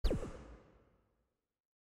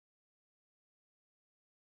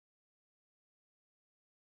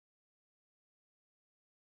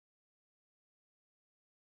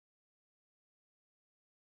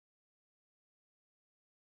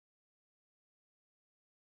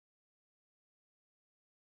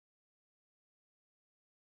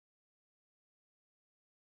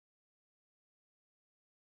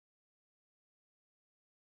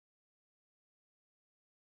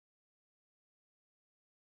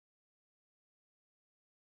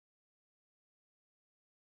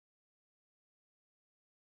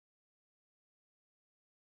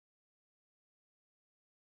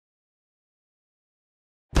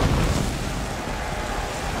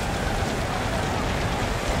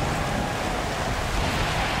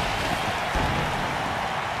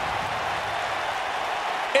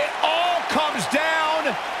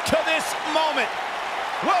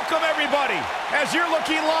Welcome, everybody, as you're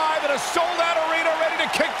looking live at a sold-out arena ready to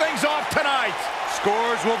kick things off tonight.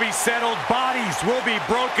 Scores will be settled, bodies will be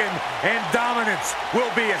broken, and dominance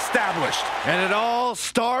will be established. And it all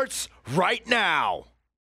starts right now.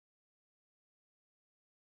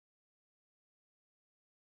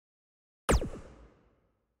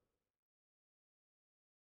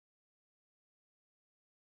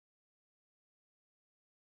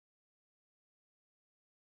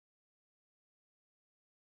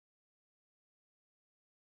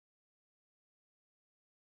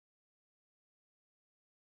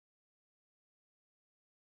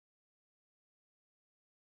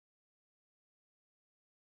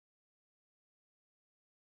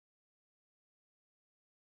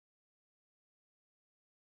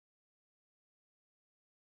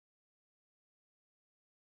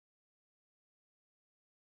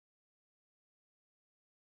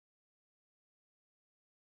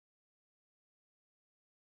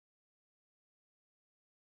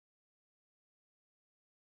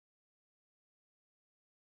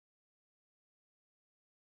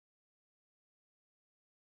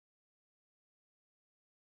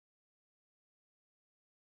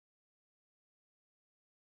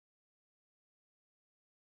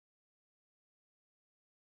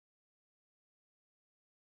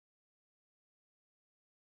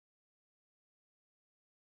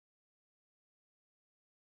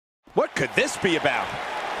 What could this be about?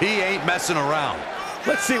 He ain't messing around.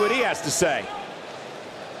 Let's see what he has to say.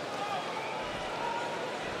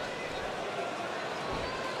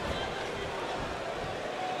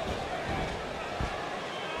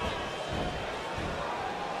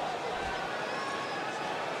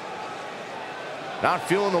 Not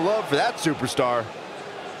feeling the love for that superstar.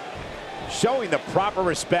 Showing the proper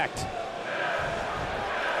respect.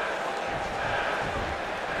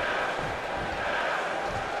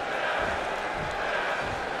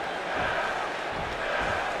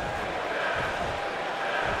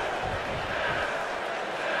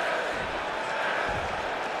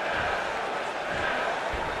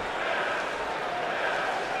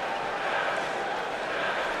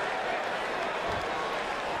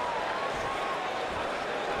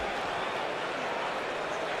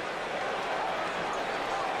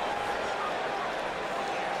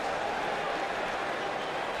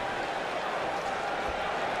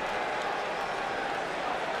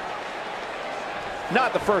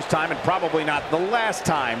 Not the first time, and probably not the last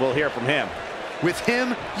time we'll hear from him. With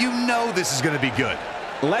him, you know this is going to be good.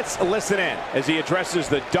 Let's listen in as he addresses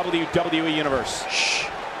the WWE Universe. Shh.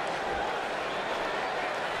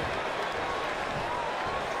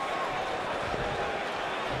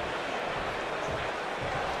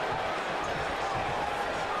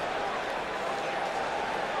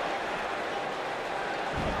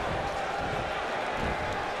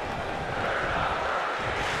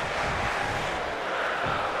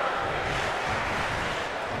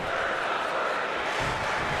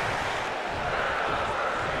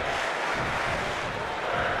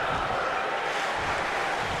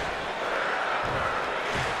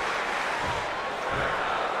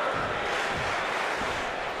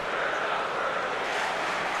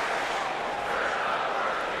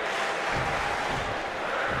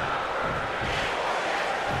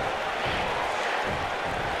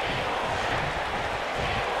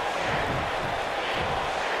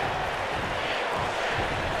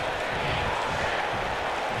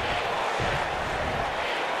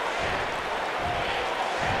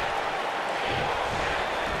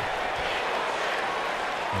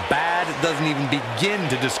 Bad doesn't even begin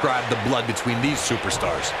to describe the blood between these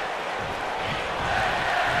superstars.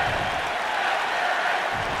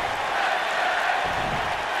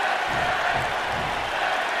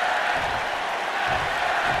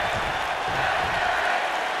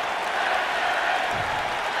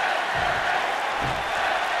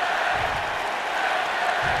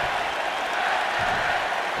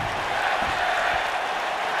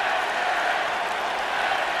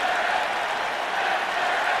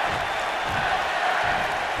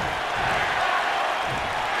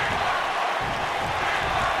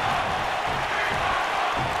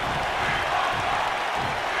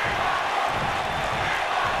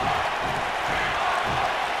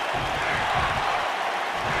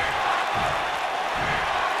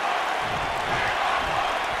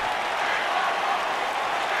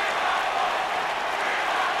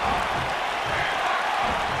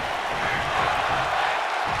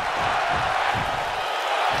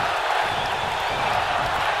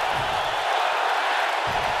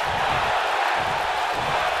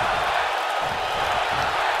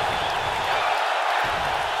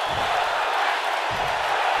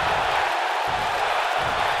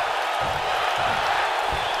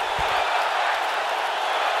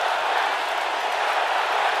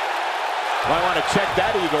 Might want to check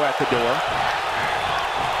that ego at the door.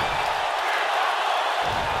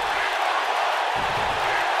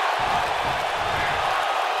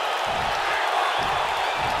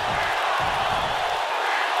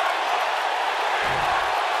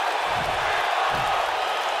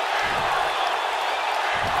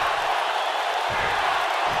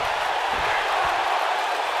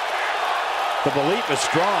 The belief is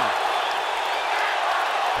strong.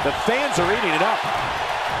 The fans are eating it up.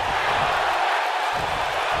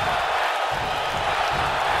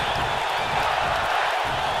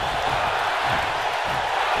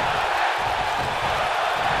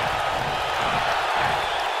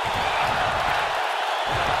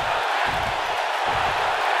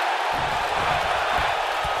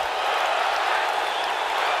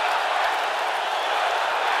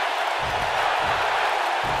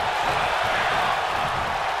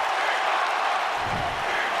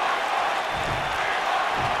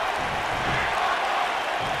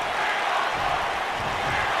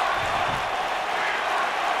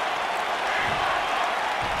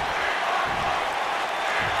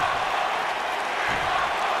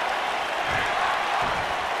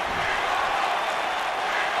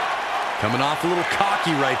 Coming off a little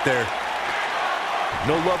cocky right there.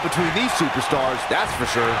 No love between these superstars, that's for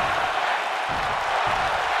sure.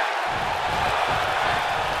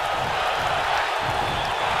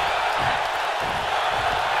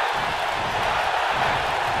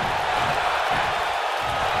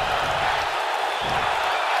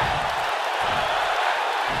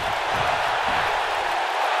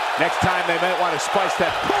 Next time they might want to spice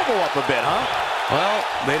that promo up a bit, huh? Well,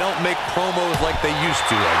 they don't make promos like they used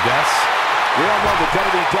to, I guess. We all know the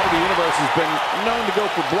WWE Universe has been known to go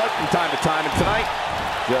for blood from time to time, and tonight,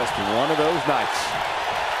 just one of those nights.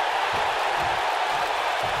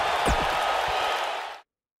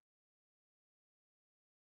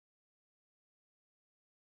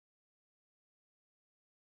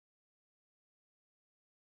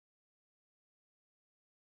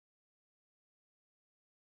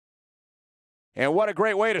 And what a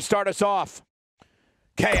great way to start us off.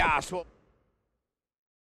 Chaos.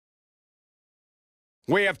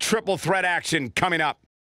 We have triple threat action coming up.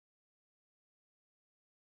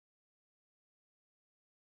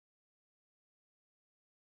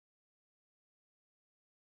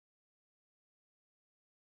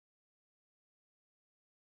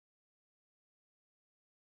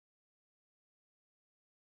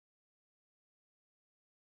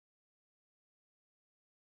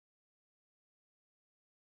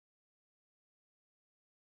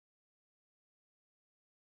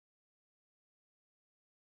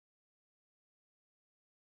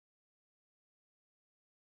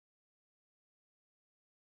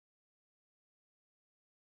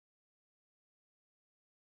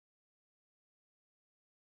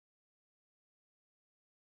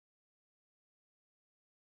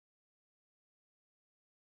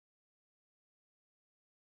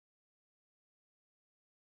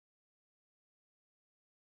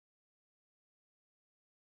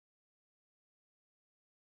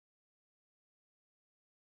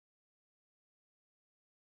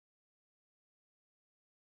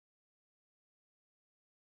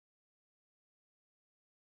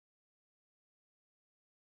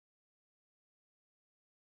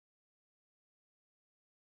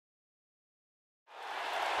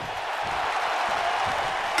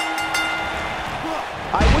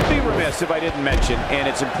 I would be remiss if I didn't mention, and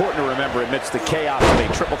it's important to remember amidst the chaos of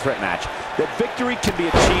a triple threat match, that victory can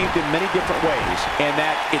be achieved in many different ways, and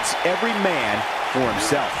that it's every man for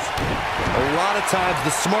himself. A lot of times,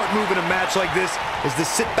 the smart move in a match like this is to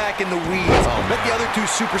sit back in the weeds, let the other two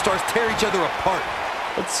superstars tear each other apart.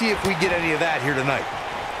 Let's see if we get any of that here tonight.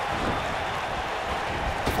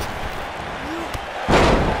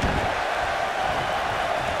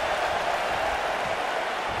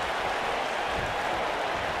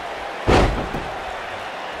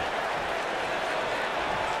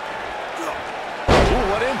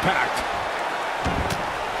 What impact!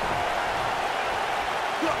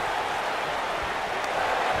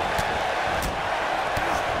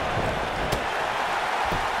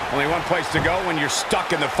 Only one place to go when you're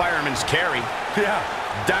stuck in the fireman's carry. Yeah,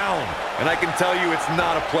 down. And I can tell you it's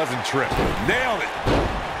not a pleasant trip. Nailed it!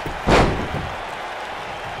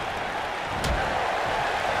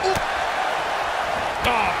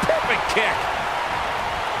 Oh, perfect kick!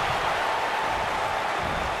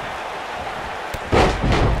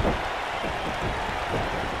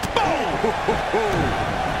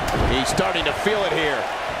 He's starting to feel it here.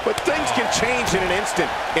 But things can change in an instant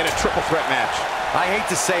in a triple threat match. I hate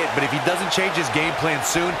to say it, but if he doesn't change his game plan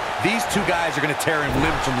soon, these two guys are going to tear him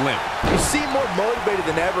limb from limb. You seem more motivated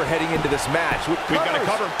than ever heading into this match. We've got to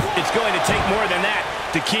cover. It's going to take more than that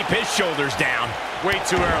to keep his shoulders down. Way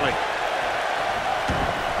too early.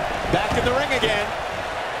 Back in the ring again.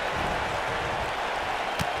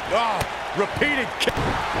 Oh, repeated kick.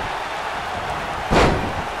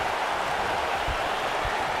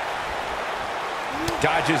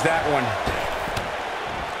 Dodges that one.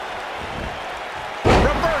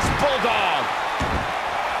 Reverse bulldog.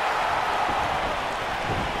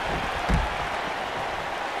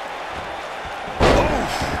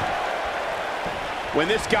 Oof. When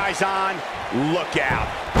this guy's on, look out.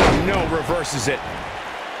 No, reverses it.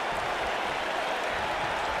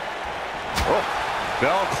 Oh,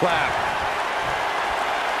 bell clap.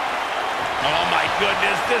 Oh my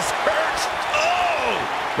goodness, this hurts.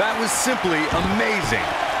 Oh! That was simply amazing.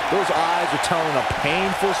 Those eyes are telling a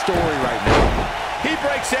painful story right now. He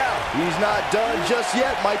breaks out. He's not done just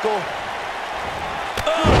yet, Michael.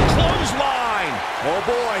 Oh, clothesline. Oh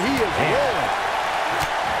boy, he is rolling.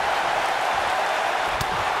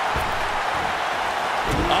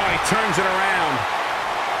 Oh, he turns it around.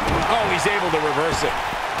 Oh, he's able to reverse it.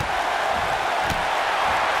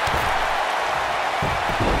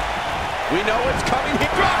 We know it's coming. He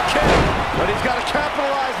drop kick. But he's got to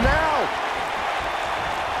capitalize now.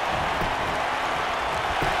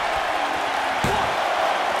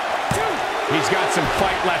 He's got some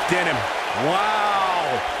fight left in him.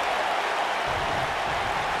 Wow.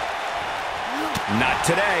 Not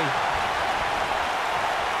today.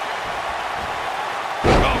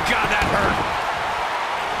 Oh, God, that hurt.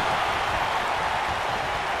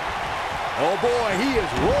 Oh boy, he is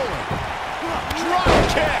rolling. Drop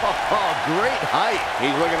kick. Oh, great height.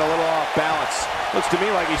 He's looking a little off balance. Looks to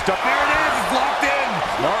me like he's stuck. There it is. It's locked in.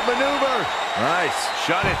 Smart maneuver. Nice.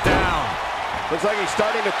 Shut it down. Looks like he's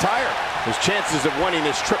starting to tire. His chances of winning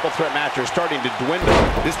this triple threat match are starting to dwindle.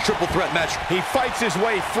 This triple threat match. He fights his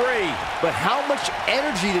way free. But how much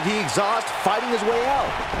energy did he exhaust fighting his way out?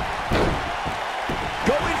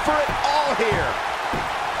 Going for it all here.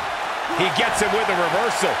 He gets him with a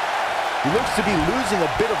reversal. He looks to be losing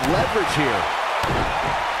a bit of leverage here.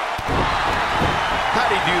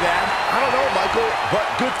 How'd he do that? I don't know, Michael, but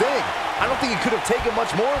good thing. I don't think he could have taken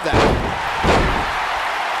much more of that.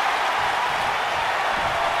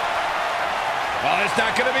 Oh, it's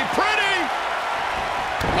not going to be pretty.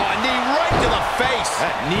 Oh, a knee right to the face.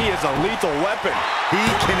 That knee is a lethal weapon. He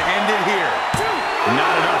can end it here.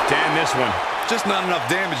 Not enough to end this one. Just not enough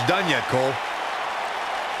damage done yet, Cole.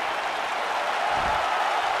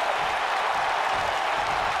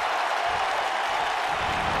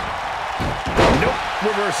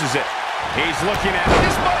 Reverses it. He's looking at it.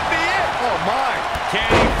 This might be it. Oh, my. Can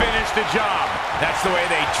he finish the job? That's the way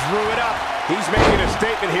they drew it up. He's making a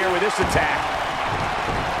statement here with this attack.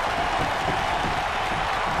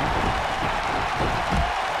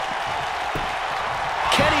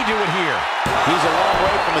 Can he do it here? He's a long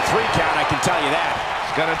way from a 3 count, I can tell you that.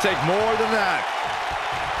 It's going to take more than that.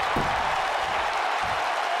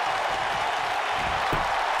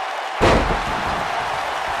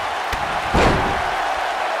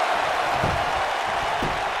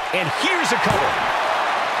 And here's a cover.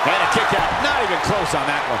 And a kick out. Not even close on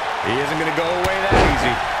that one. He isn't going to go away that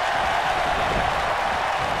easy.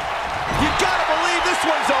 You gotta believe this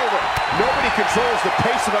one's over. Nobody controls the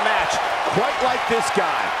pace of a match quite like this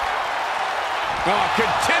guy. Oh,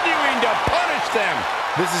 continuing to punish them.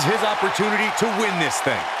 This is his opportunity to win this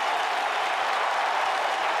thing.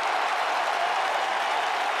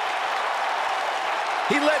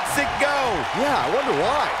 He lets it go. Yeah, I wonder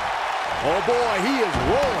why. Oh, boy, he is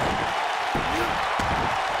rolling.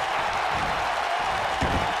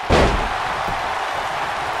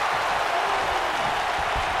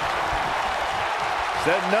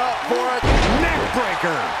 Setting up for it. Neck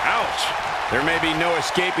breaker. Ouch. There may be no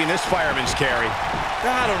escaping this fireman's carry.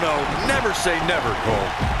 I don't know. Never say never, Cole.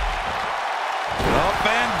 Up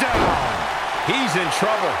and down. He's in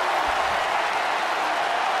trouble.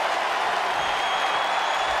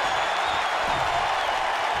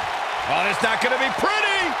 Oh, it's not going to be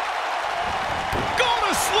pretty.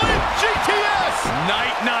 Gonna slip. GTS.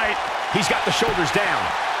 Night. He's got the shoulders down.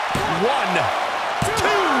 1, 2.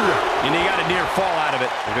 And he got a near fall out of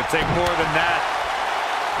it. It's going to take more than that.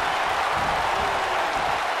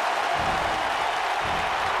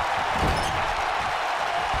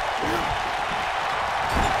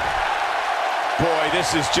 Boy,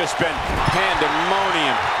 this has just been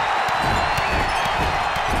pandemonium.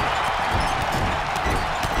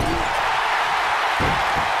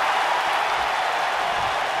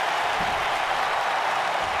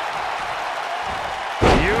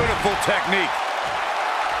 technique.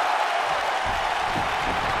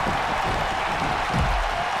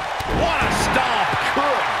 What a stomp.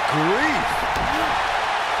 Good grief.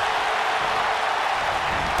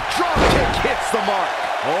 Drop kick hits the mark.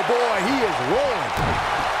 Oh boy, he is rolling.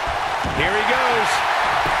 Here he goes.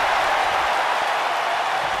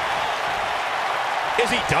 Is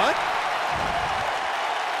he done?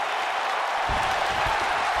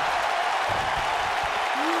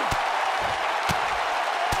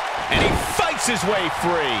 And he fights his way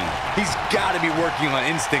free. He's got to be working on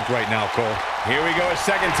instinct right now, Cole. Here we go a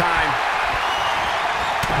second time.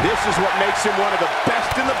 This is what makes him one of the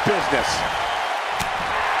best in the business.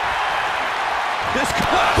 This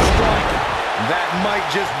strike. That might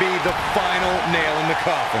just be the final nail in the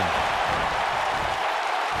coffin.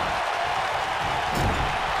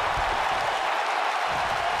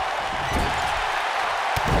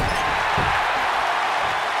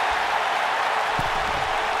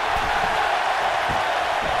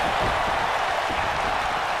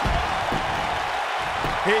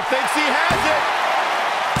 He thinks he has it.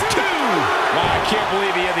 2. Wow, I can't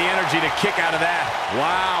believe he had the energy to kick out of that.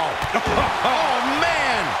 Wow. Oh,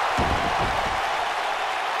 man.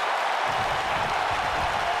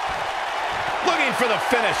 Looking for the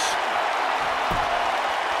finish.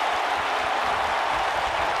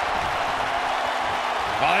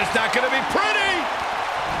 Oh, it's not going to be pretty.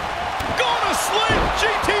 Gonna sleep,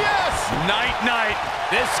 GTS. Night.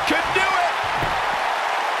 This could do it.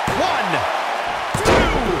 1.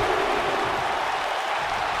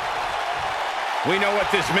 We know what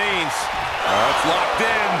this means. Oh, it's locked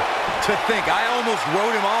in. To think, I almost wrote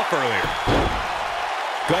him off earlier.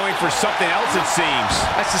 Going for something else, it seems.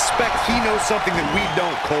 I suspect he knows something that we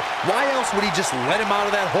don't, Cole. Why else would he just let him out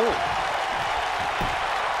of that hole?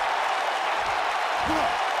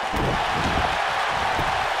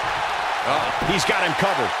 He's got him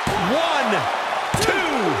covered. 1,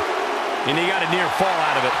 2. And he got a near fall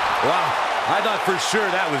out of it. Wow, I thought for sure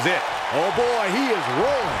that was it. Oh boy, he is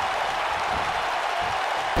rolling.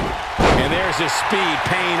 And there's his speed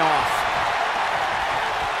paying off.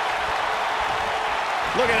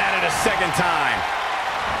 Looking at it a second time.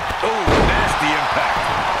 Oh, nasty impact.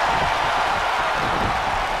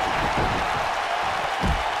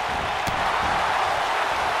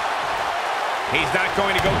 He's not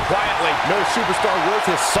going to go quietly. No superstar worth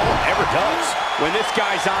his salt ever does. When this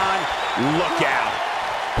guy's on, look out.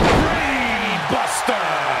 Brain Buster!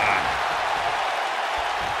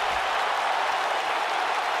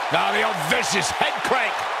 Now the old vicious head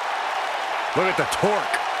crank. Look at the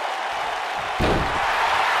torque.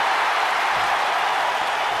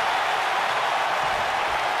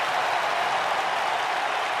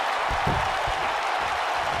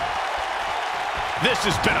 This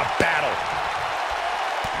has been a battle.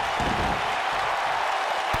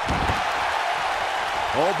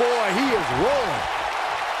 Oh boy, he is rolling.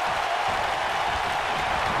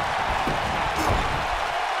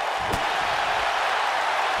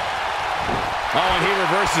 Oh, and he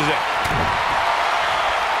reverses it.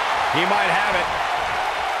 He might have it.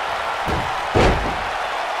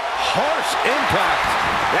 Harsh impact.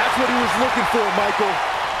 That's what he was looking for, Michael.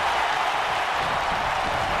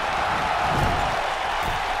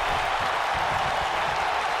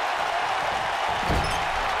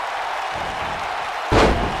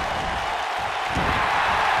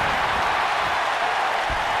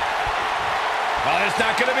 Oh, it's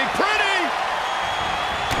not going to be pretty.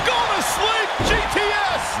 Gonna sleep,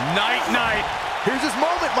 GTS. Night. Here's his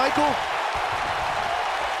moment, Michael.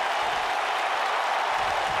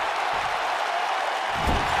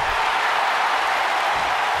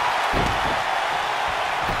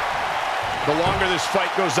 The longer this fight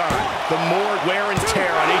goes on, the more wear and tear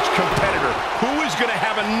on each competitor. Who is going to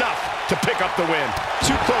have enough to pick up the win?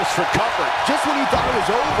 Too close for comfort. Just when he thought it was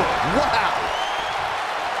over. Wow.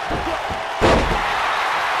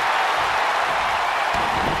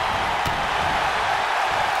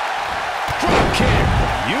 Drop kick.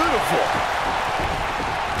 Beautiful.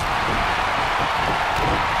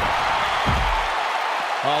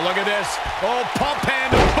 Oh, look at this. Oh, pump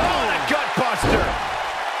handle. Oh, and a gut buster.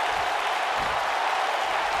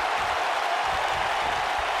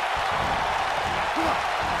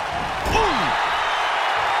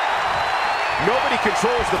 Nobody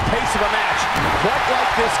controls the pace of a match quite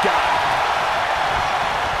like this guy.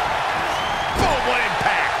 Boom, what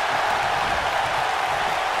impact.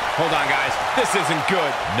 Hold on, guys. This isn't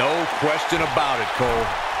good. No question about it, Cole.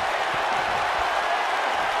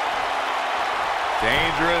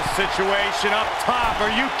 Dangerous situation up top.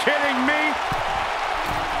 Are you kidding me?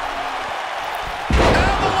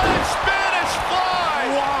 Avalanche Spanish fly.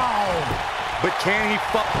 Wow. but can he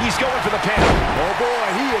He's going for the pin. Oh, boy,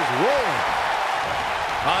 he is rolling.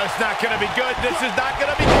 Oh, it's not going to be good. This is not going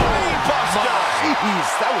to be good. Buster. Jeez,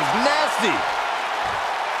 that was nasty.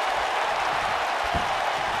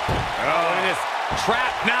 Oh, and this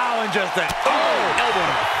trap now and just an elbow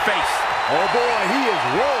to the face. Oh, boy, he is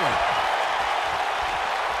rolling.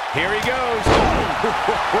 Here he goes.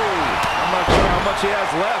 I'm not sure how much he has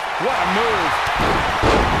left. What a move.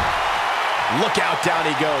 Look out, down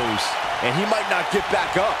he goes. And he might not get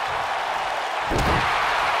back up.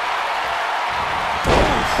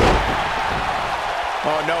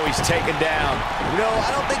 Oh, no, he's taken down. You know, I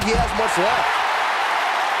don't think he has much left.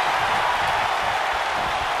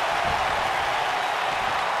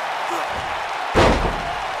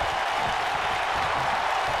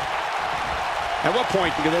 At what point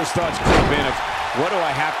do those thoughts creep in of, what do I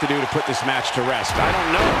have to do to put this match to rest? I don't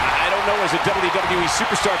know. I don't know as a WWE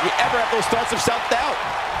superstar if you ever have those thoughts of self-doubt.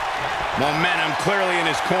 Momentum clearly in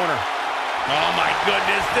his corner. Oh, my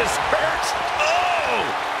goodness, this hurts. Oh!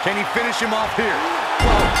 Can he finish him off here?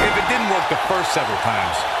 Well, if it didn't work the first several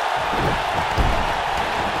times.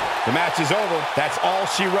 The match is over. That's all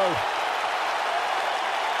she wrote.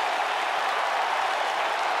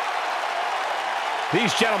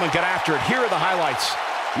 These gentlemen got after it. Here are the highlights.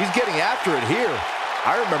 He's getting after it here.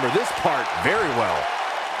 I remember this part very well.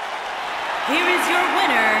 Here is your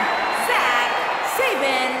winner, Zack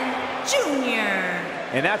Saban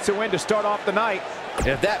Jr. And that's a win to start off the night. And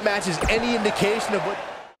if that match is any indication of what...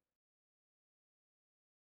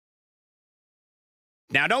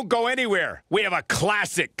 Now, don't go anywhere. We have a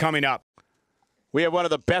classic coming up. We have one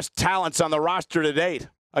of the best talents on the roster to date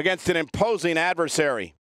against an imposing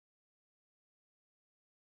adversary.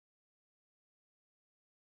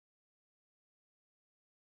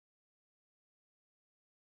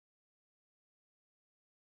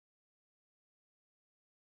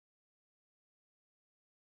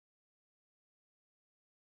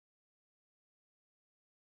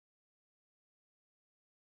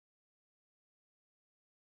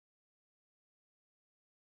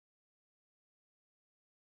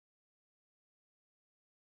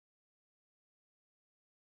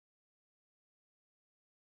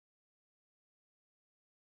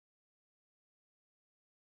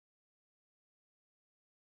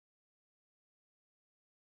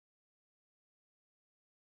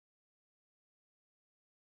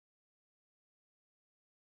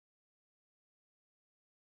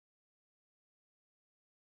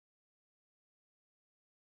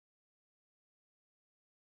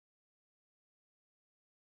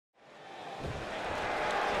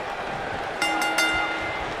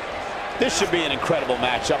 This should be an incredible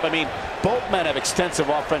matchup. I mean, both men have extensive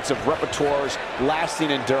offensive repertoires,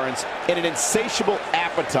 lasting endurance, and an insatiable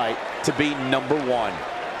appetite to be number one.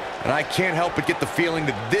 And I can't help but get the feeling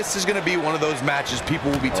that this is going to be one of those matches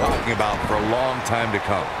people will be talking about for a long time to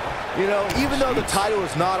come. You know, even though the title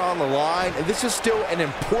is not on the line, this is still an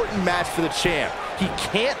important match for the champ. He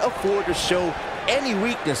can't afford to show any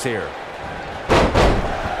weakness here.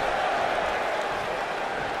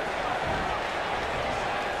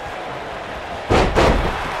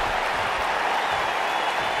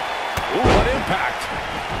 Ooh, what impact.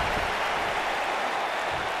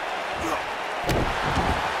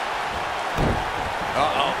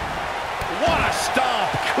 Uh-oh. What a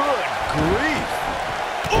stomp. Good grief.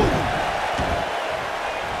 Ooh.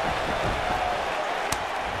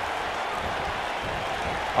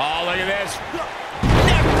 Oh, look at this.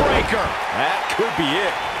 Neck breaker. That could be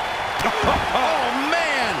it. Oh,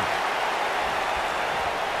 man.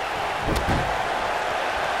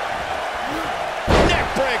 Neck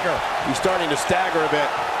breaker. He's starting to stagger a bit,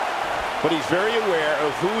 but he's very aware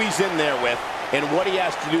of who he's in there with and what he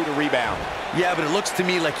has to do to rebound. Yeah, but it looks to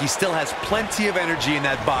me like he still has plenty of energy in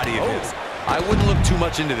that body of his. I wouldn't look too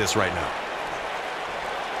much into this right now.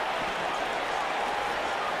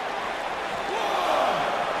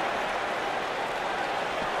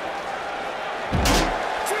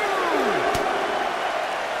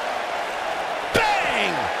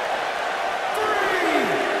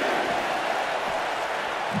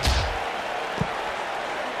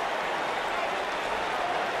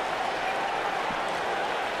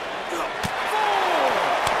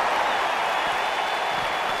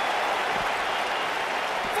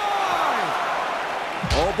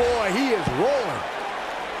 Oh boy, he is rolling.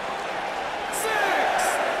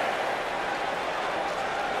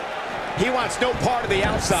 6. He wants no part of the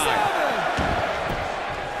outside.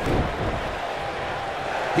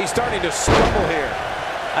 7. He's starting to struggle here.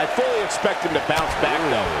 I fully expect him to bounce back,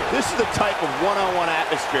 though. This is the type of one-on-one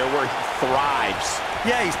atmosphere where he thrives.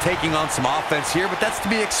 Yeah, he's taking on some offense here, but that's to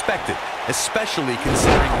be expected, especially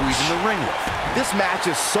considering who he's in the ring with. This match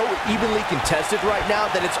is so evenly contested right now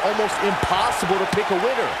that it's almost impossible to pick a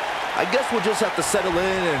winner. I guess we'll just have to settle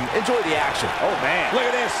in and enjoy the action. Oh, man. Look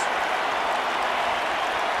at this.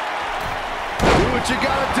 Do what you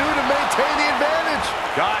gotta do to maintain the advantage.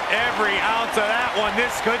 Got every ounce of that one.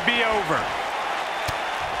 This could be over.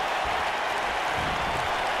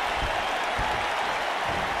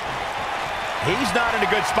 He's not in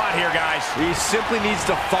a good spot here, guys. He simply needs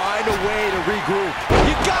to find a way to regroup.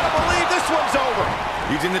 You gotta believe this one's over.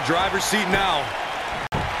 He's in the driver's seat now.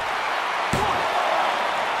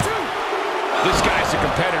 This guy's a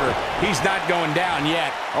competitor. He's not going down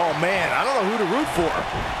yet. Oh, man, I don't know who to root for.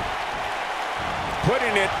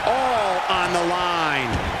 Putting it all on the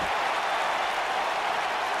line.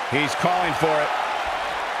 He's calling for it.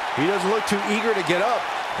 He doesn't look too eager to get up,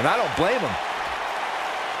 and I don't blame him.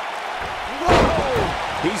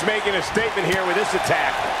 Whoa! He's making a statement here with this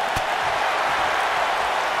attack.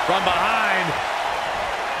 From behind.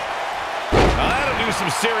 Now that'll do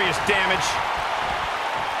some serious damage.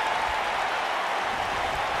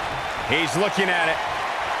 He's looking at it.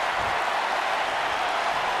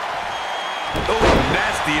 Oh,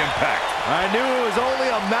 nasty impact. I knew it was only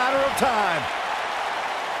a matter of time.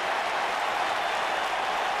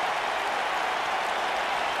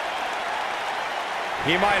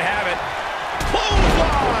 He might have it.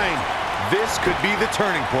 Clothesline! This could be the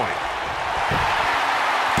turning point.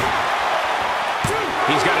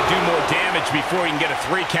 He's got to do more damage before he can get a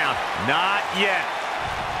 3 count. Not yet.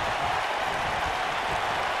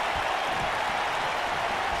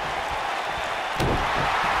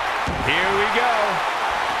 Here we go.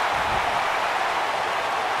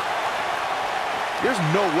 There's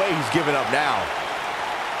no way he's giving up now.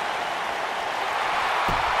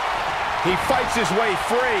 He fights his way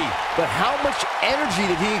free. But how much energy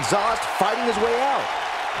did he exhaust fighting his way out?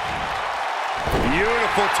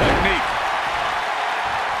 Beautiful technique.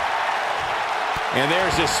 And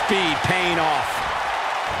there's his speed paying off.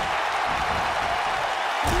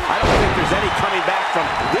 I don't think there's any coming back from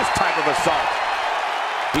this type of assault.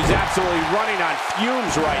 He's absolutely running on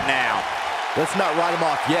fumes right now. Let's not write him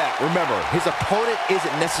off yet. Remember, his opponent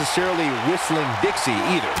isn't necessarily whistling Dixie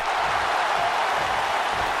either.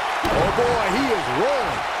 Oh boy, he is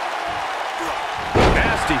rolling.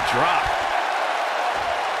 Nasty drop.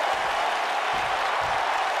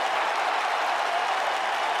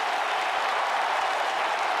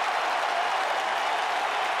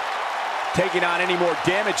 Taking on any more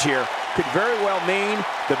damage here could very well mean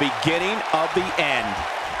the beginning of the end.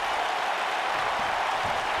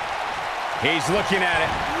 He's looking at it.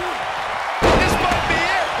 This might be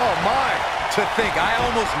it. Oh, my. To think, I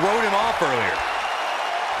almost wrote him off earlier.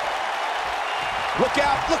 Look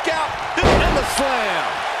out, and the slam.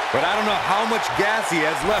 But I don't know how much gas he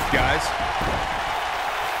has left, guys.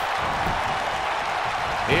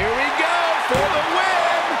 Here we go for the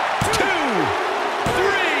win. 2,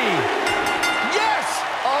 3. Yes!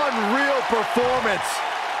 Unreal performance.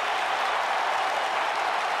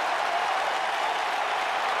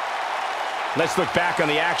 Let's look back on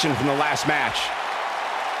the action from the last match.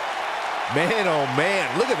 Man, oh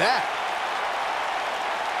man, look at that.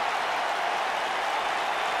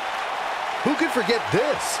 Who could forget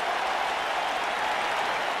this?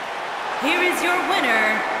 Here is your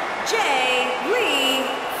winner, Jay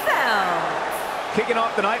Lethal. Kicking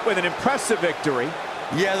off the night with an impressive victory.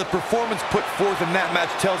 Yeah, the performance put forth in that match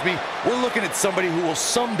tells me we're looking at somebody who will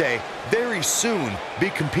someday, very soon, be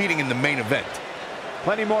competing in the main event.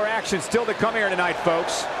 Plenty more action still to come here tonight,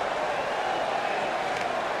 folks.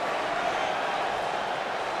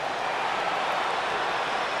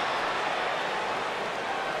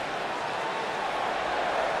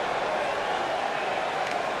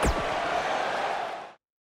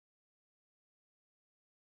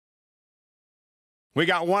 We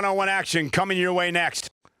got one-on-one action coming your way next.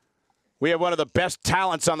 We have one of the best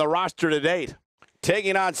talents on the roster to date,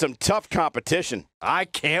 taking on some tough competition. I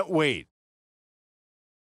can't wait.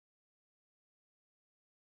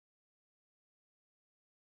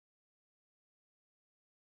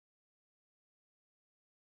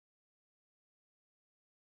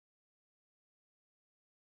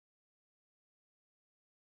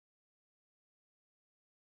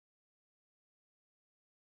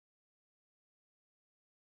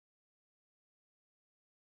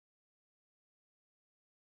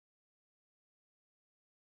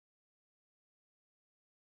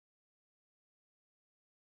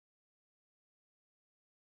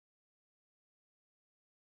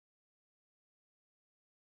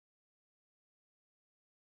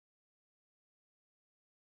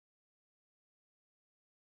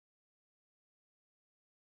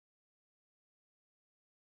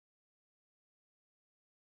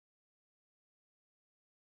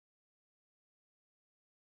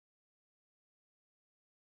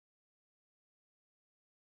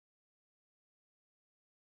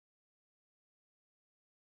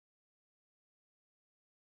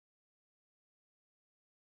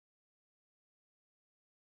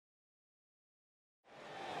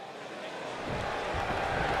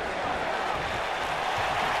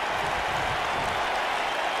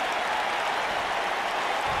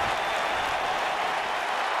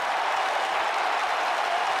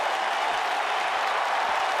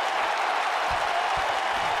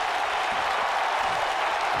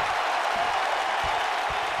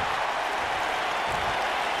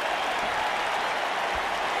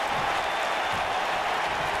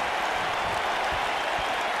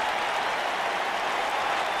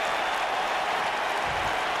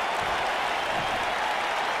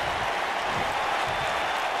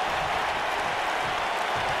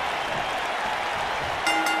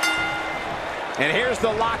 And here's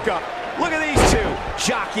the lockup. Look at these two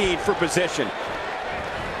jockeying for position.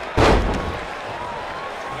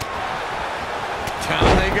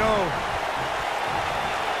 Down they go.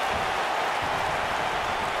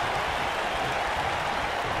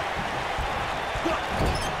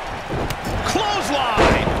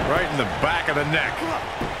 Clothesline! Right in the back of the neck.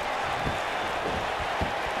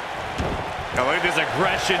 Now look at this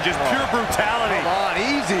aggression, just pure brutality. Come on,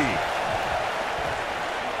 easy.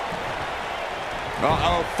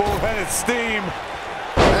 Uh-oh, full head of steam.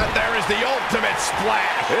 And there is the ultimate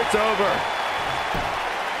splash. It's over.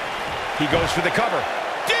 He goes for the cover.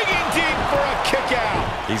 Digging deep for a kick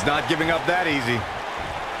out. He's not giving up that easy.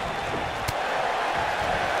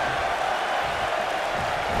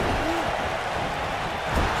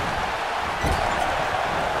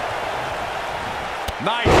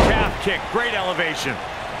 Nice calf kick, great elevation.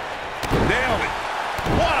 Nailed it.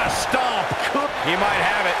 What a stomp. He might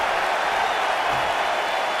have it.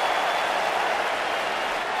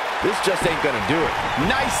 This just ain't gonna do it.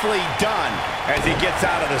 Nicely done as he gets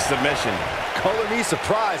out of the submission. Color me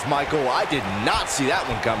surprised, Michael. I did not see that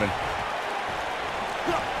one coming.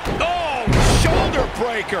 Oh, shoulder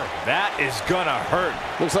breaker. That is gonna hurt.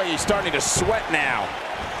 Looks like he's starting to sweat now.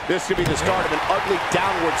 This could be the start of an ugly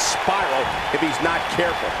downward spiral if he's not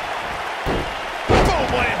careful. Boom,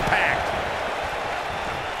 what impact.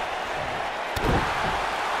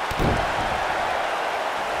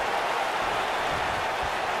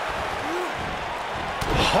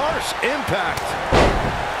 Harsh impact.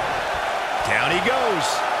 Down he goes.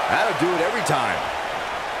 That'll do it every time.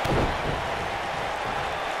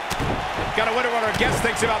 Gotta wonder what our guest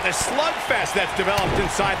thinks about this slugfest that's developed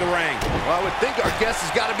inside the ring. Well, I would think our guest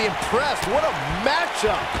has got to be impressed. What a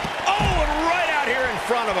matchup. Oh, and right out here in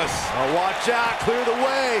front of us. Oh, watch out. Clear the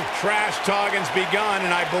way. Trash talking's begun,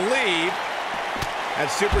 and I believe that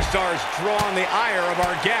superstar's drawn the ire of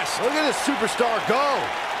our guest. Look at this superstar go.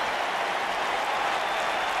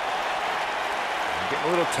 Getting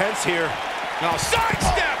a little tense here. Now,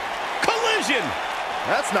 sidestep! Collision!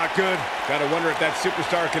 That's not good. Gotta wonder if that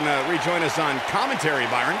superstar can rejoin us on commentary,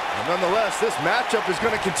 Byron. But nonetheless, this matchup is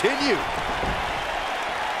going to continue.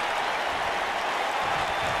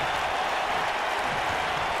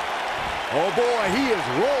 Oh boy, he is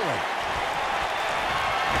rolling.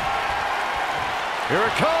 Here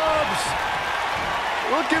it comes.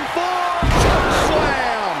 Looking for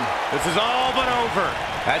Slam! This is all but over.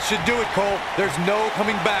 That should do it, Cole. There's no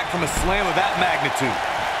coming back from a slam of that magnitude.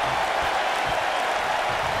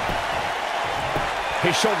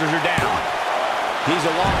 His shoulders are down. He's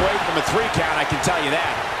a long way from a 3 count, I can tell you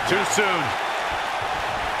that. Too soon.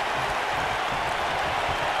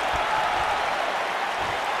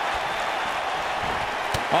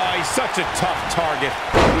 Oh, he's such a tough target.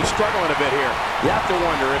 He's struggling a bit here. You have to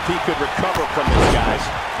wonder if he could recover from this, guys.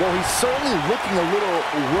 Well, he's certainly looking a little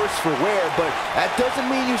worse for wear, but that doesn't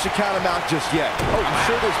mean you should count him out just yet. Oh, I'm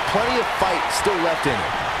sure there's plenty of fight still left in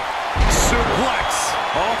it. Suplex.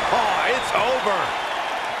 Oh, it's over.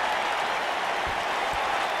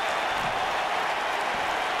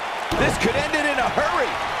 This could end it in a hurry.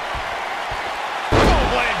 Oh,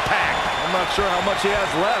 what impact. I'm not sure how much he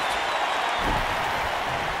has left.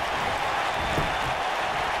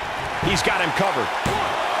 He's got him covered.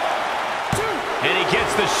 And he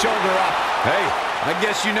gets the shoulder up. Hey, I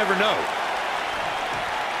guess you never know.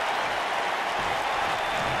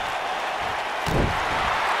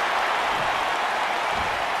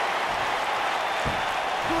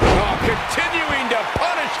 Oh, continuing to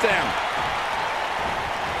punish them.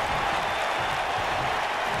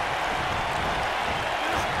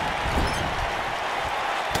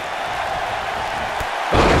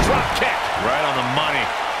 Oh, drop kick. Right on the money.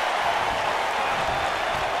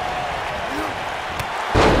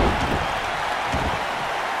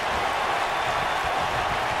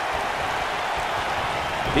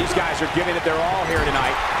 These guys are giving it their all here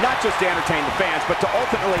tonight, not just to entertain the fans, but to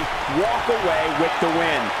ultimately walk away with the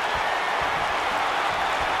win.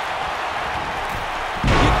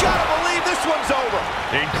 You gotta believe this one's over.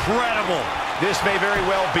 Incredible. This may very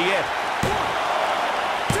well be it. 1,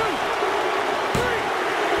 2,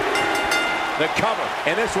 3. The cover,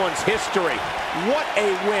 and this one's history. What a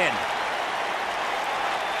win.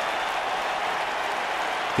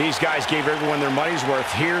 These guys gave everyone their money's worth.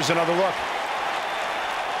 Here's another look.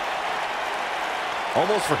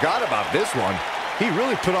 Almost forgot about this one. He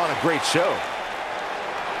really put on a great show.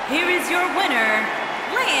 Here is your winner,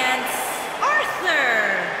 Lance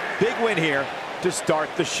Arthur. Big win here to start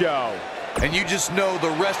the show. And you just know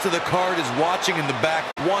the rest of the card is watching in the back,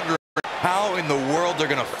 wondering how in the world they're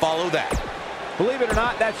going to follow that. Believe it or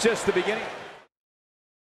not, that's just the beginning.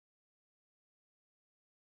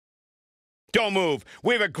 Don't move.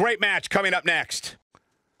 We have a great match coming up next.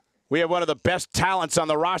 We have one of the best talents on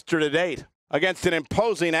the roster to date against an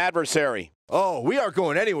imposing adversary. Oh, we aren't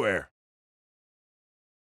going anywhere.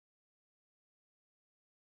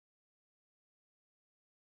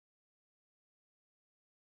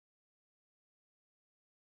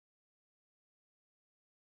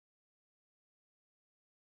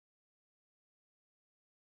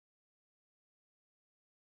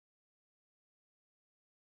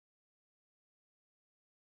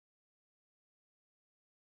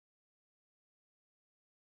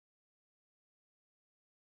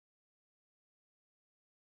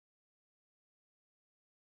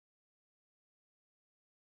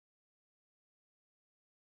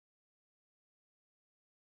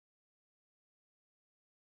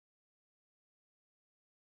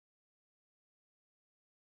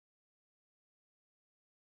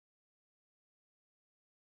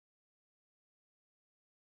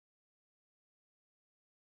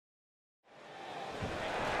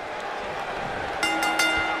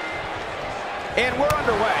 And we're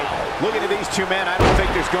underway. Looking at these two men, I don't think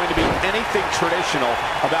there's going to be anything traditional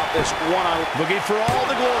about this one-on-one. Looking for all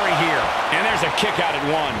the glory here. And there's a kick out at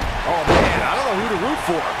one. Oh, man, I don't know who to root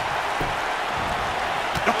for.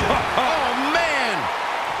 Oh, man!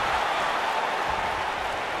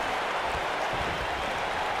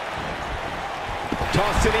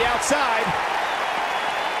 Toss to the outside.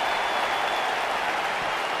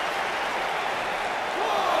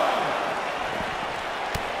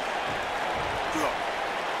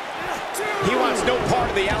 He wants no part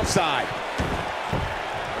of the outside.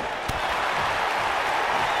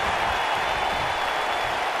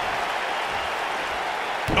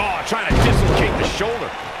 Oh, trying to dislocate the shoulder.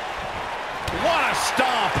 What a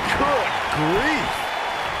stomp. Good grief.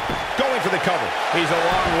 Going for the cover. He's a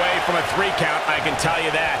long way from a 3 count, I can tell you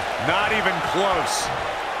that. Not even close.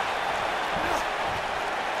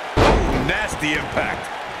 Ooh, nasty impact.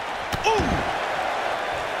 Ooh.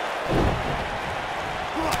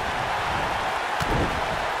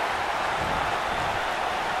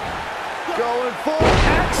 Going full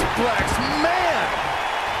X-Plex, man!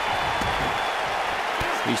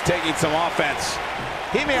 He's taking some offense.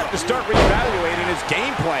 He may have to start reevaluating his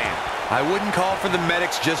game plan. I wouldn't call for the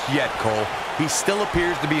medics just yet, Cole. He still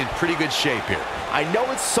appears to be in pretty good shape here. I know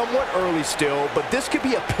it's somewhat early still, but this could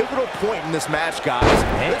be a pivotal point in this match, guys.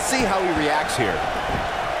 Let's see how he reacts here.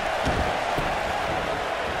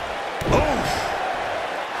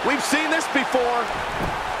 Oof! We've seen this before.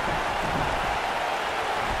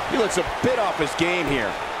 He looks a bit off his game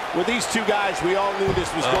here. With these two guys, we all knew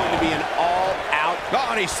this was going to be an all-out. Oh,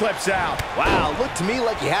 and he slips out. Wow, looked to me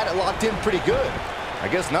like he had it locked in pretty good. I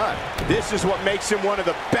guess not. This is what makes him one of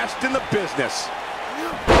the best in the business.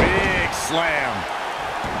 Big slam.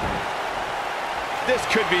 This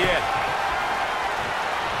could be it.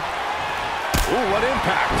 Ooh, what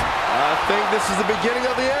impact. I think this is the beginning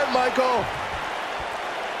of the end, Michael.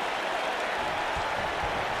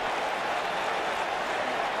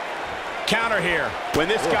 Counter here. When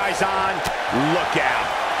this guy's on, look out.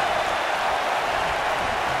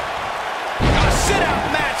 A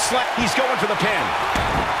sit-out match slap. He's going for the pin.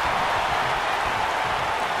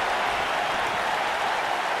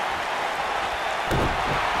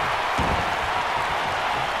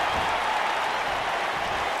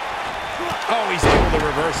 Oh, he's able to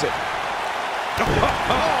reverse it.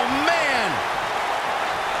 Oh, man!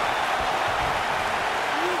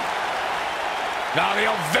 Now the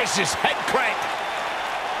old vicious head crank.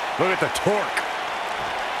 Look at the torque.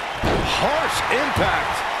 Harsh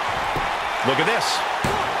impact. Look at this.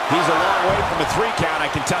 He's a long way from a 3 count,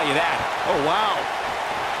 I can tell you that. Oh, wow.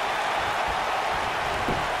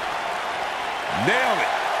 Nailed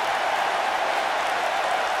it.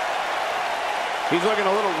 He's looking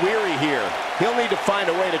a little weary here. He'll need to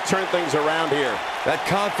find a way to turn things around here. That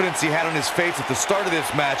confidence he had on his face at the start of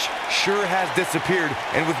this match sure has disappeared,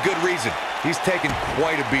 and with good reason. He's taken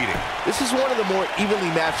quite a beating. This is one of the more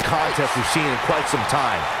evenly matched contests we've seen in quite some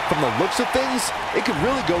time. From the looks of things, it could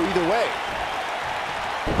really go either way.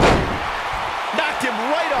 Knocked him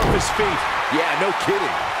right off his feet. Yeah, no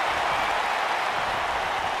kidding.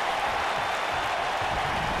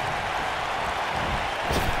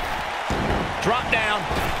 Drop down.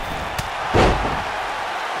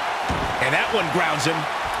 And that one grounds him.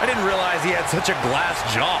 I didn't realize he had such a glass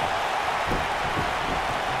jaw.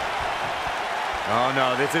 Oh,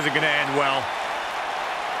 no, this isn't going to end well.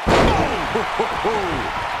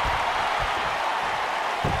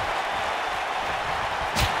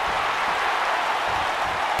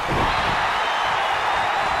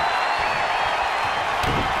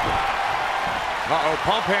 Uh-oh,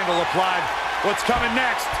 pump handle applied. What's coming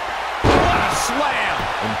next? What a slam.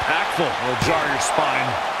 Impactful. Will jar your spine.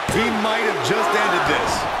 He might have just ended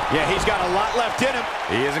this. Yeah, he's got a lot left in him.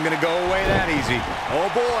 He isn't going to go away that easy.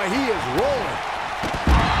 Oh boy, he is rolling.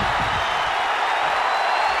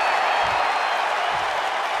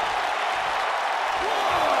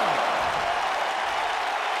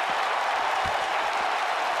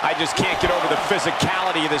 I just can't get over the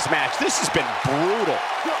physicality of this match. This has been brutal.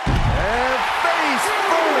 And face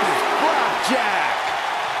first, flapjack.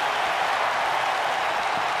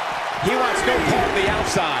 He wants no part of the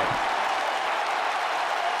outside.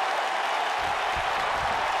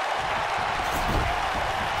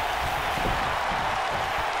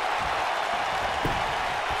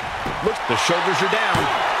 Look, the shoulders are down.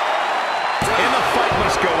 And the fight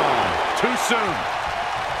must go on. Too soon.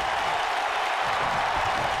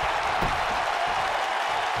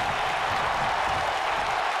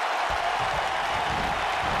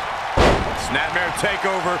 Snapmare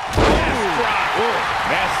takeover.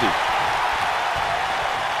 Nasty.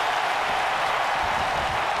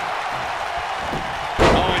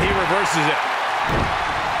 Oh, and he reverses it.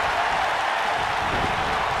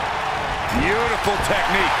 Beautiful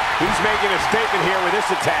technique. He's making a statement here with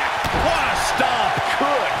this attack. What a stomp.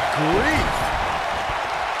 Good grief.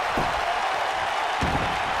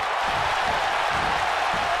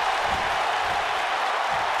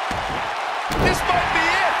 This might be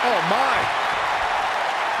it. Oh my.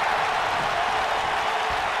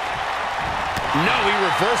 No, he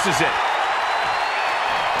reverses it.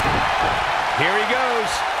 Here he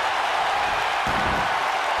goes.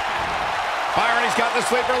 Byron, he's got the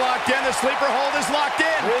sleeper locked in. The sleeper hold is locked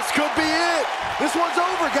in. This could be it. This one's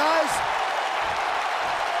over, guys.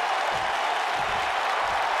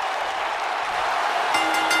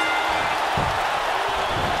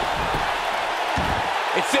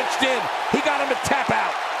 It's cinched in. He got him to tap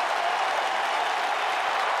out.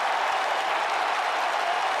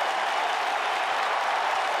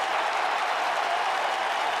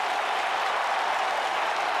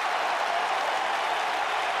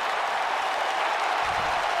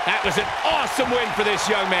 That was an awesome win for this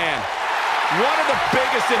young man. One of the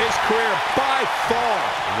biggest in his career by far.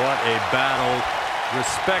 What a battle.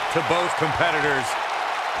 Respect to both competitors.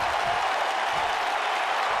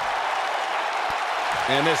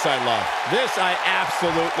 And this I love. This I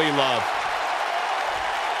absolutely love.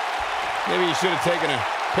 Maybe you should have taken a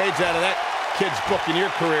page out of that kid's book in your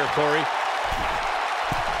career, Corey.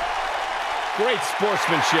 Great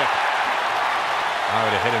sportsmanship. I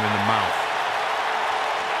would have hit him in the mouth.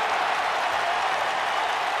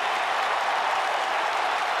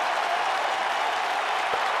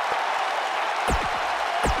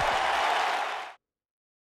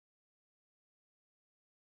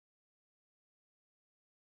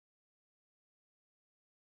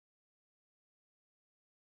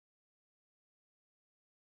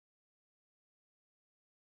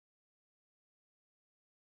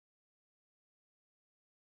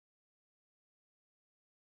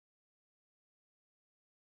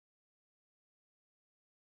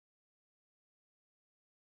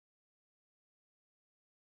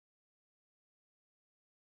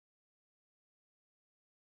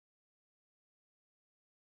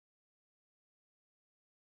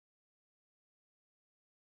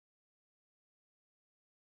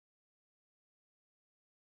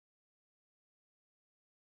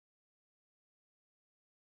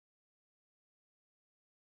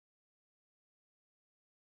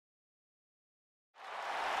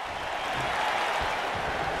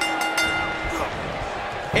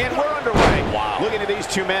 And we're underway. Wow. Looking at these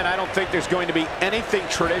two men, I don't think there's going to be anything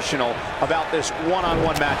traditional about this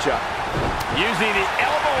one-on-one matchup. Using the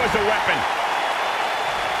elbow as a weapon.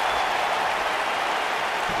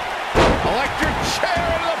 Electric chair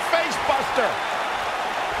into the face buster.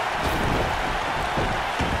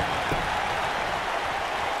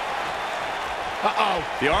 Uh-oh.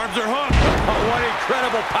 The arms are hooked. Oh, what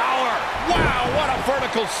incredible power. Wow, what a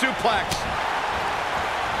vertical suplex.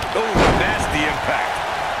 Oh, nasty impact.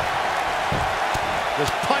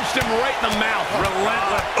 Just punched him right in the mouth.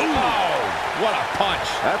 Relentless. Ooh. Oh, what a punch.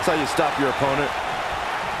 That's how you stop your opponent.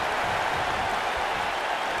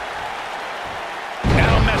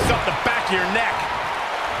 That'll mess up the back of your neck.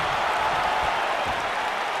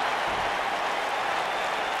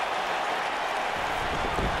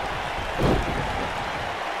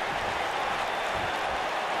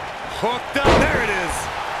 Hooked up. There it is.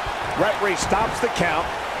 Referee stops the count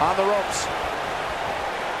on the ropes.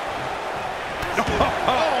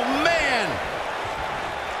 Oh, man.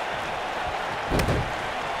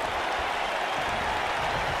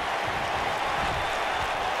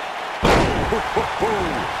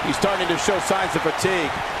 He's starting to show signs of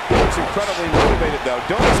fatigue. Looks incredibly motivated, though.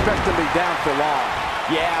 Don't expect him to be down for long.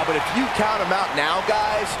 Yeah, but if you count him out now,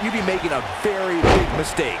 guys, you'd be making a very big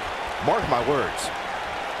mistake. Mark my words.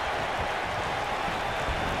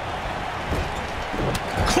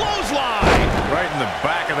 Clothesline! Right in the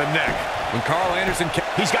back of the neck. When Carl Anderson...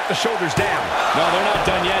 He's got the shoulders down. No, they're not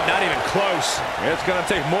done yet. Not even close. It's going to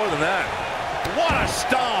take more than that. What a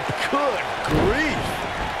stomp. Good grief.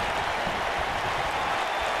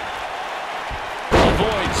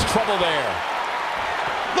 Avoids trouble there.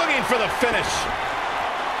 Looking for the finish.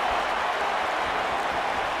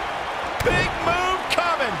 Big move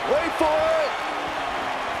coming. Wait for it.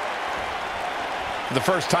 For the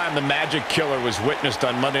first time the Magic Killer was witnessed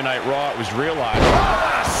on Monday Night Raw, it was realized. Oh,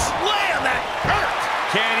 what a slam! That hurt!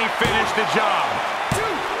 Can he finish the job? 2,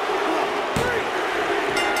 3.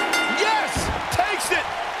 Yes! Takes it!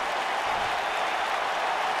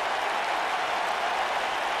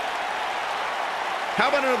 How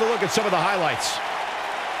about another look at some of the highlights?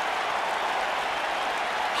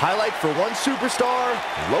 Highlight for one superstar,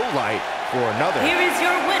 low light for another. Here is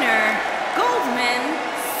your winner, Goldman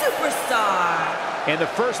Superstar. And the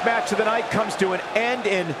first match of the night comes to an end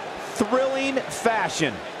in thrilling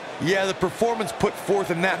fashion. Yeah, the performance put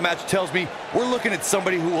forth in that match tells me we're looking at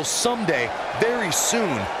somebody who will someday, very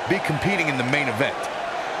soon, be competing in the main event.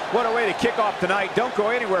 What a way to kick off tonight. Don't go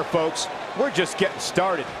anywhere, folks. We're just getting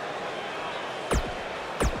started.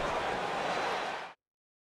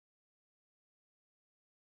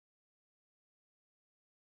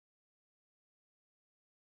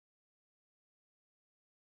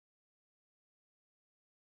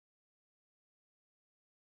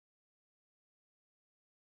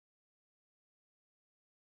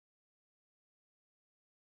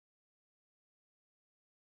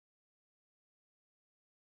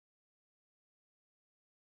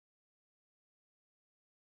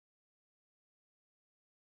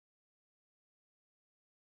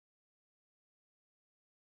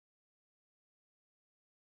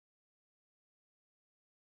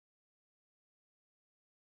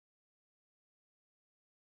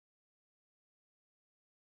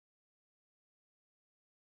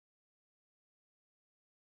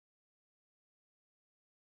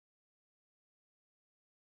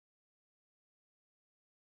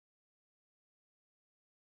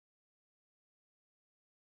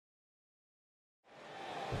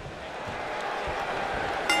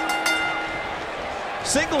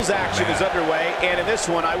 Singles action is underway, and in this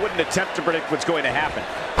one, I wouldn't attempt to predict what's going to happen.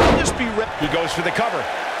 I'll just be ready. He goes for the cover.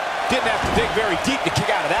 Didn't have to dig very deep to kick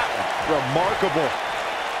out of that one. Remarkable.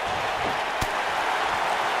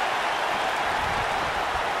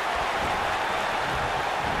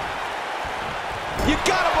 You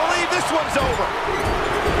gotta believe this one's over.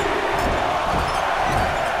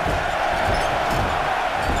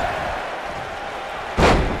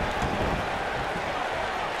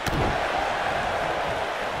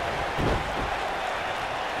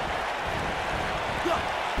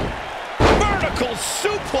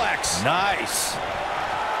 Suplex. Nice.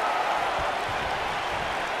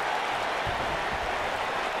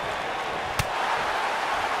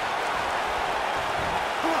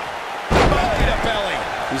 Belly to belly.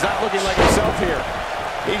 He's not looking like himself here.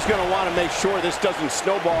 He's going to want to make sure this doesn't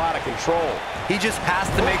snowball out of control. He just has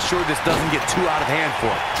to make sure this doesn't get too out of hand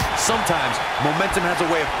for him. Sometimes, momentum has a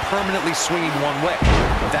way of permanently swinging one way.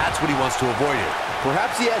 That's what he wants to avoid here.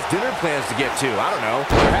 Perhaps he has dinner plans to get to. I don't know.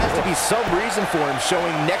 There has to be some reason for him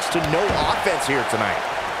showing next to no offense here tonight.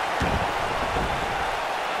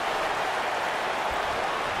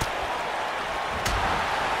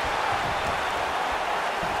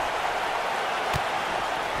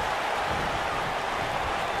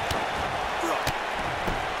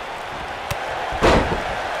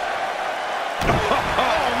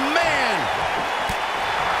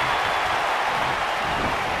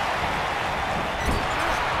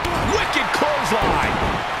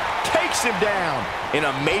 Takes him down in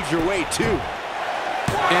a major way, too.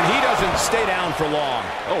 And he doesn't stay down for long.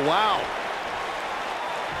 Oh, wow.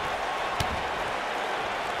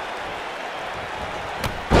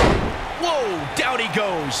 Whoa, down he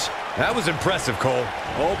goes. That was impressive, Cole.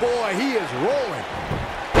 Oh, boy, he is rolling.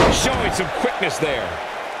 Showing some quickness there.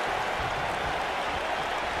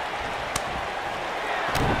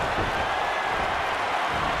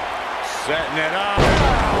 Setting it up.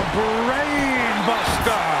 Oh, brain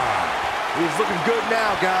buster. He's looking good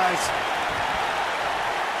now, guys.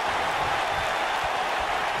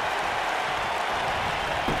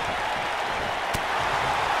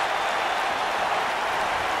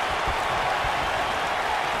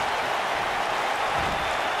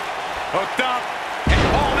 Hooked up. And,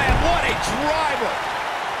 oh, man, what a driver.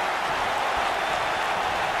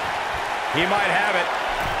 He might have it.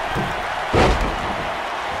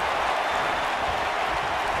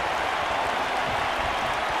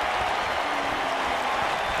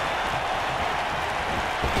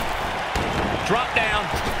 Drop down.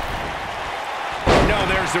 No,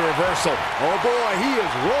 there's the reversal. Oh, boy, he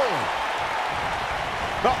is rolling.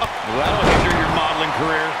 That'll hinder your modeling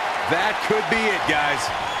career. That could be it, guys.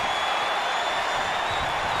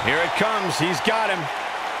 Here it comes. He's got him.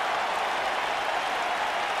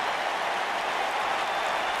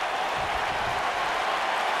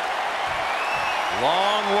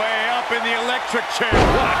 Long way up in the electric chair.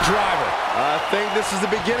 What a driver. I think this is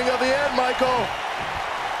the beginning of the end, Michael.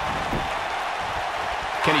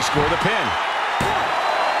 Can he score the pin? 1,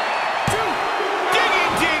 2,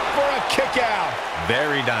 digging deep for a kick out.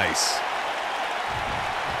 Very nice.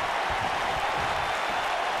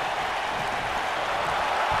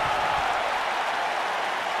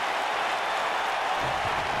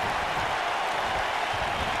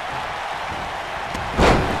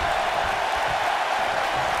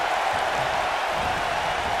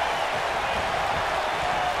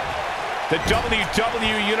 The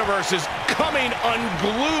WWE Universe is coming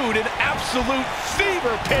unglued, an absolute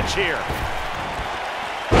fever pitch here.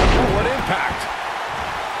 Oh, what impact.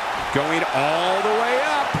 Going all the way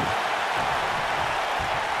up.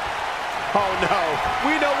 Oh, no.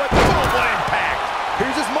 We know what impact.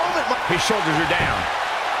 Here's his moment. His shoulders are down.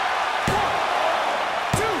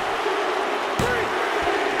 1, 2, 3.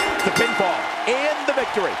 The pinfall and the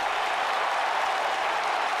victory.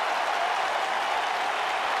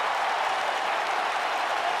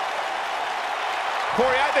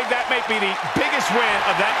 Corey, I think that may be the biggest win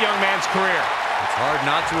of that young man's career. It's hard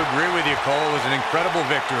not to agree with you, Cole. It was an incredible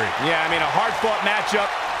victory. Yeah, I mean, a hard-fought matchup.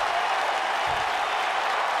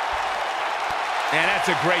 And that's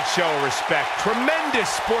a great show of respect. Tremendous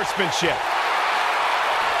sportsmanship.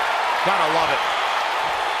 Gotta love it.